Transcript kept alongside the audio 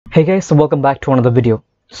Hey guys, so welcome back to another video.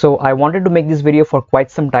 So I wanted to make this video for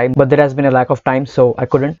quite some time, but there has been a lack of time, so I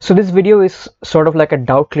couldn't. So this video is sort of like a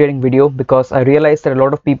doubt clearing video because I realized that a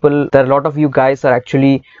lot of you guys are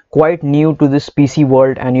actually quite new to this PC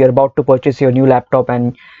world and you're about to purchase your new laptop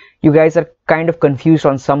and you guys are kind of confused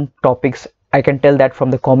on some topics. I can tell that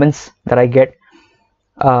from the comments that I get,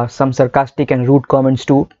 some sarcastic and rude comments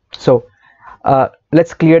too. So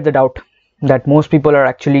let's clear the doubt that most people are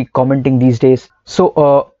actually commenting these days.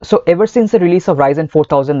 So ever since the release of Ryzen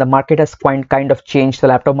 4000, the market has kind of changed. The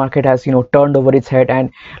laptop market has turned over its head, and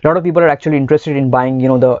a lot of people are actually interested in buying the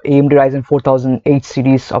AMD Ryzen 4008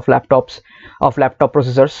 series of laptop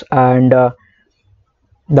processors. And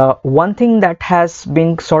the one thing that has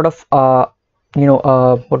been sort of what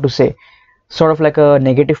to say, sort of like a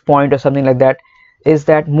negative point or something like that, is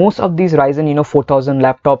that most of these Ryzen 4000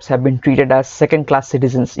 laptops have been treated as second-class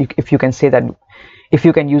citizens, if you can say that, if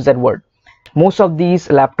you can use that word. Most of these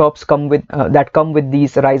laptops come with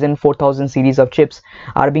these Ryzen 4000 series of chips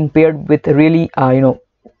are being paired with really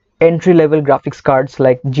entry-level graphics cards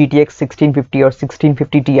like GTX 1650 or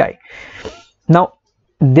 1650 Ti. Now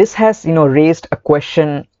this has raised a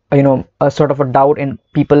question, a sort of a doubt in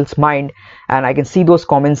people's mind, and I can see those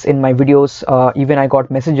comments in my videos. Even I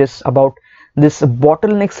got messages about this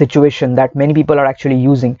bottleneck situation that many people are actually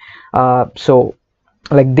using. So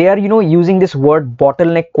like they are using this word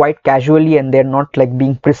bottleneck quite casually, and they're not like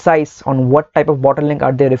being precise on what type of bottleneck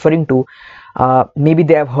are they referring to. Maybe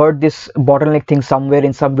they have heard this bottleneck thing somewhere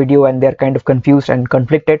in some video and they're kind of confused and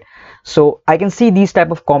conflicted. So I can see these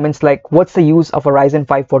type of comments like, what's the use of a Ryzen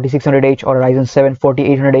 5 4600H or a Ryzen 7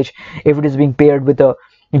 4800H if it is being paired with a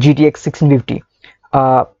GTX 1650?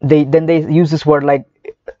 They use this word like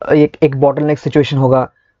एक bottleneck situation होगा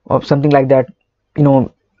or something like that.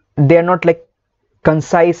 They are not like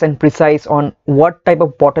concise and precise on what type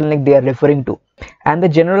of bottleneck they are referring to. And the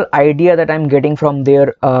general idea that I'm getting from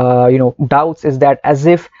their doubts is that as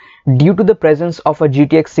if due to the presence of a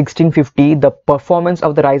GTX 1650, the performance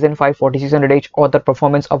of the Ryzen 5 4600H or the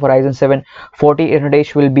performance of a Ryzen 7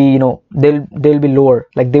 4800H will be they'll be lower,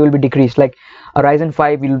 like they will be decreased. Like a Ryzen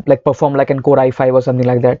 5 will like perform like an Core i5 or something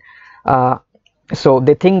like that. So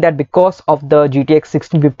they think that because of the GTX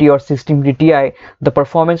 1650 or 1650 Ti, the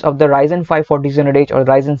performance of the Ryzen 5 4600H or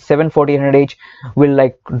Ryzen 7 4800H will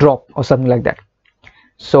like drop or something like that.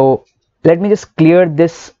 So let me just clear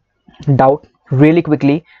this doubt really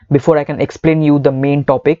quickly before I can explain you the main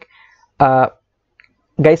topic.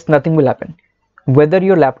 Guys, nothing will happen. Whether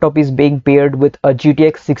your laptop is being paired with a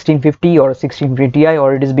GTX 1650 or a 1650 Ti,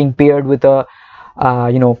 or it is being paired with a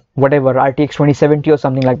whatever RTX 2070 or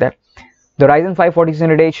something like that, the Ryzen 5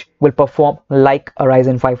 4600H will perform like a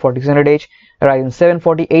Ryzen 5 4600H. A Ryzen 7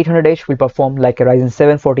 4800H will perform like a Ryzen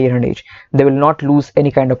 7 4800H. They will not lose any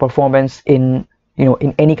kind of performance in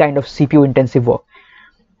any kind of CPU intensive work.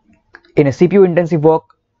 In a CPU intensive work,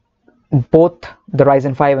 both the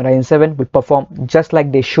Ryzen 5 and Ryzen 7 will perform just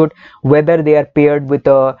like they should, whether they are paired with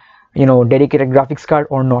a dedicated graphics card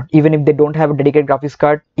or not. Even if they don't have a dedicated graphics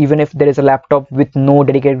card, even if there is a laptop with no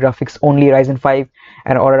dedicated graphics, only Ryzen 5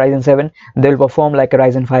 or a Ryzen 7, they will perform like a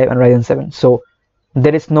Ryzen 5 and Ryzen 7. So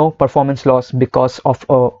there is no performance loss because of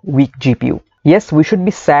a weak GPU. Yes, we should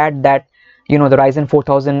be sad that the Ryzen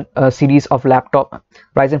 4000 series of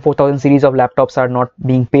laptops are not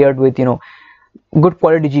being paired with good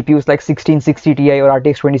quality GPUs like 1660 Ti or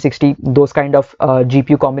RTX 2060. Those kind of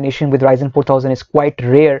GPU combination with Ryzen 4000 is quite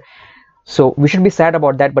rare. So we should be sad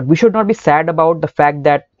about that, but we should not be sad about the fact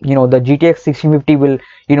that the GTX 1650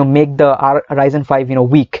 will make the Ryzen 5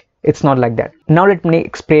 weak. It's not like that. Now let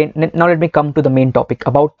me come to the main topic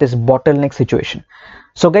about this bottleneck situation.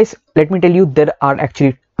 So guys, let me tell you, there are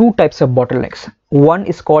actually two types of bottlenecks. One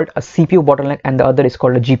is called a CPU bottleneck and the other is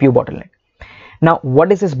called a GPU bottleneck. Now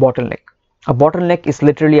what is this bottleneck? A bottleneck is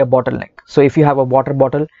literally a bottleneck. So if you have a water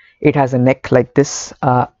bottle, it has a neck like this.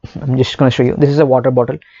 I'm just going to show you. This is a water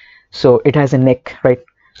bottle. So it has a neck, right?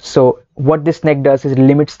 So what this neck does is it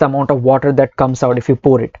limits the amount of water that comes out if you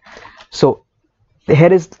pour it. So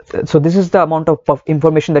this is the amount of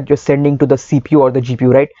information that you're sending to the CPU or the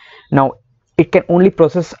GPU, right? Now it can only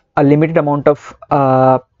process a limited amount of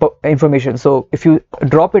information. So if you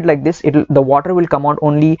drop it like this, the water will come out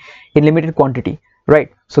only in limited quantity,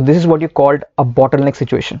 right? So this is what you called a bottleneck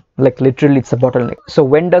situation. Like literally it's a bottleneck. So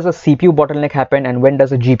when does a CPU bottleneck happen and when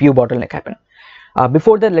does a GPU bottleneck happen?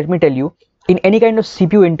 Before that, let me tell you, in any kind of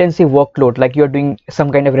CPU intensive workload, like you're doing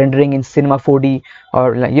some kind of rendering in Cinema 4D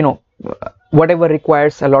or like whatever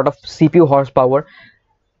requires a lot of CPU horsepower,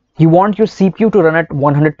 you want your CPU to run at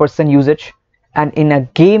 100% usage and in a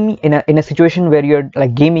game, in a situation where you're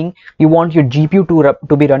like gaming, you want your GPU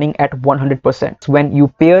to be running at 100%. So when you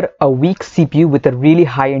pair a weak CPU with a really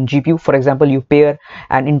high-end GPU, for example, you pair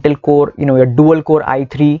an Intel Core, your dual core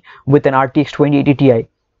i3 with an RTX 2080 Ti,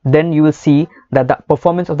 then you will see that the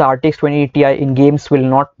performance of the RTX 2080 Ti in games will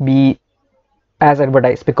not be as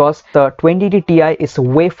advertised, because the 2080 Ti is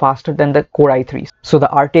way faster than the Core i3. So the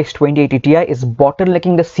RTX 2080 Ti is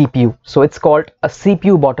bottlenecking the CPU. So it's called a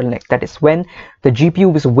CPU bottleneck. That is when the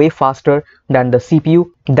GPU is way faster than the CPU.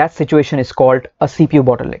 That situation is called a CPU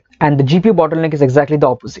bottleneck. And the GPU bottleneck is exactly the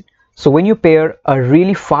opposite. So when you pair a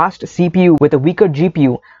really fast CPU with a weaker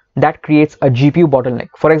GPU, that creates a GPU bottleneck.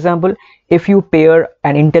 For example, if you pair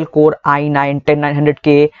an Intel Core i9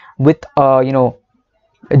 10900K with a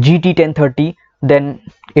GT 1030, then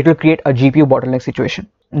it will create a GPU bottleneck situation.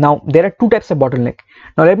 Now there are two types of bottleneck.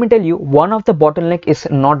 Now let me tell you, one of the bottleneck is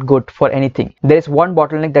not good for anything. There is one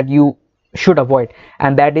bottleneck that you should avoid,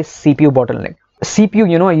 and that is CPU bottleneck. CPU,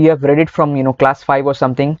 you have read it from class 5 or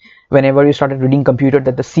something, whenever you started reading computer,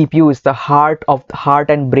 that the CPU is the heart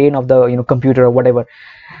and brain of the computer or whatever.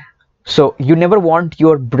 So you never want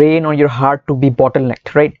your brain or your heart to be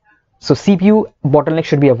bottlenecked, right? So CPU bottleneck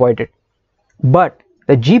should be avoided. But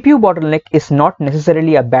the GPU bottleneck is not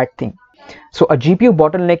necessarily a bad thing. So a GPU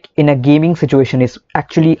bottleneck in a gaming situation is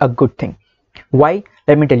actually a good thing. Why?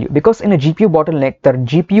 Let me tell you. Because in a GPU bottleneck, the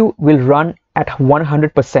GPU will run at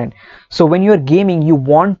 100%. So when you are gaming, you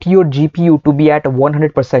want your GPU to be at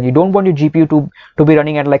 100%. You don't want your GPU to be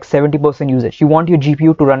running at like 70% usage. You want your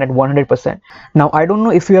GPU to run at 100%. Now I don't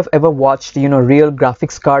know if you have ever watched real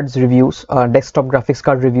graphics cards reviews, desktop graphics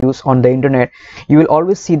card reviews on the internet. You will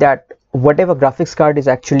always see that whatever graphics card is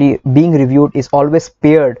actually being reviewed is always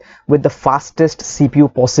paired with the fastest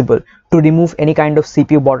CPU possible to remove any kind of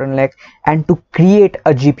CPU bottleneck and to create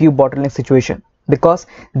a GPU bottleneck situation, because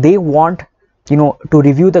they want to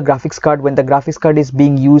review the graphics card when the graphics card is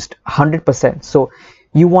being used 100%. So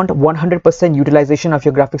you want 100% utilization of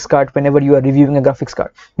your graphics card whenever you are reviewing a graphics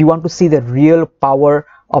card. You want to see the real power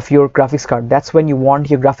of your graphics card. That's when you want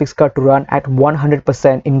your graphics card to run at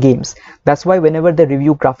 100% in games. That's why whenever they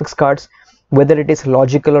review graphics cards, whether it is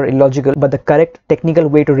logical or illogical, but the correct technical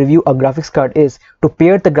way to review a graphics card is to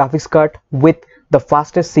pair the graphics card with the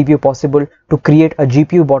fastest CPU possible to create a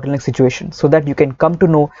GPU bottleneck situation, so that you can come to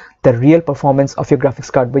know the real performance of your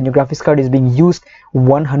graphics card when your graphics card is being used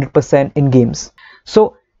 100% in games.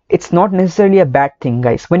 So it's not necessarily a bad thing,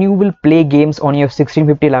 guys. When you will play games on your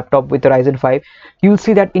 1650 laptop with Ryzen 5, you will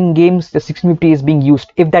see that in games the 1650 is being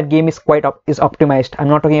used if that game is optimized. I'm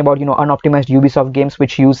not talking about unoptimized Ubisoft games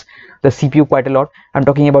which use the CPU quite a lot. I'm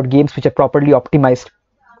talking about games which are properly optimized.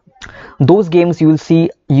 Those games you will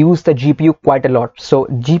see use the GPU quite a lot. So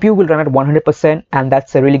GPU will run at 100%, and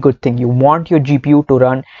that's a really good thing. You want your GPU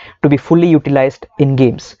to be fully utilized in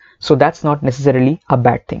games. So that's not necessarily a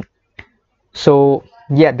bad thing. So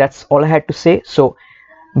yeah, that's all I had to say. So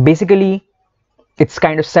basically, it's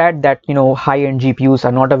kind of sad that high-end GPUs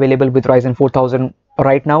are not available with Ryzen 4000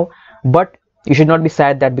 right now, but you should not be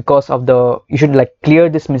sad that you should clear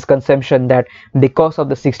this misconception that because of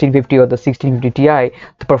the 1650 or the 1650 Ti,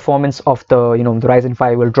 the performance of the the Ryzen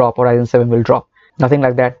 5 will drop or Ryzen 7 will drop. Nothing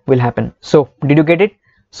like that will happen. So did you get it?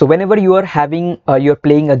 So whenever you are you're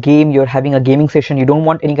playing a game, you're having a gaming session, you don't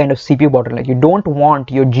want any kind of CPU bottleneck. You don't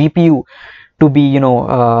want your GPU to be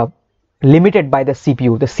limited by the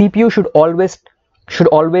CPU. The CPU should always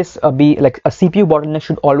be a CPU bottleneck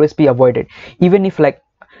should always be avoided. Even if like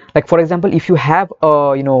for example, if you have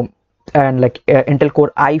Intel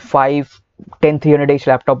Core i5 10300H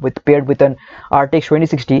laptop paired with an RTX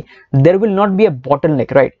 2060, there will not be a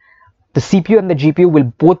bottleneck, right? The CPU and the GPU will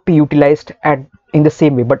both be utilized in the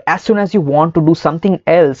same way. But as soon as you want to do something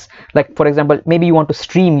else, like for example, maybe you want to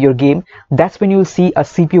stream your game, that's when you will see a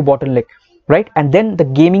CPU bottleneck, right? And then the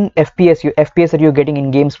gaming FPS, your FPS that you're getting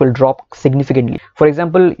in games will drop significantly. For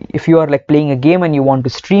example, if you are playing a game and you want to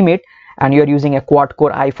stream it and you're using a quad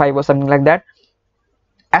core i5 or something like that,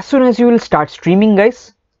 as soon as you will start streaming,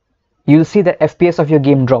 guys, you'll see the FPS of your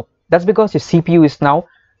game drop. That's because your CPU is now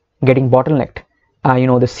getting bottlenecked. The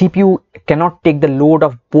CPU cannot take the load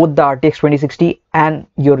of both the RTX 2060 and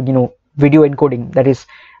your video encoding, that is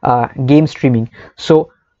game streaming.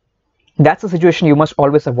 So that's a situation you must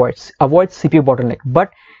always avoid CPU bottleneck.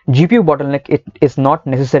 But GPU bottleneck, it is not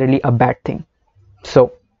necessarily a bad thing.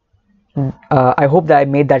 So I hope that I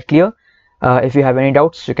made that clear. If you have any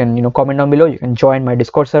doubts, you can comment down below. You can join my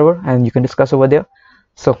Discord server and you can discuss over there.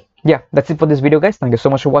 So yeah, that's it for this video, guys. Thank you so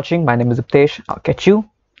much for watching. My name is DeepteshLovesTECH. I'll catch you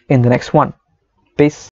in the next one. Peace.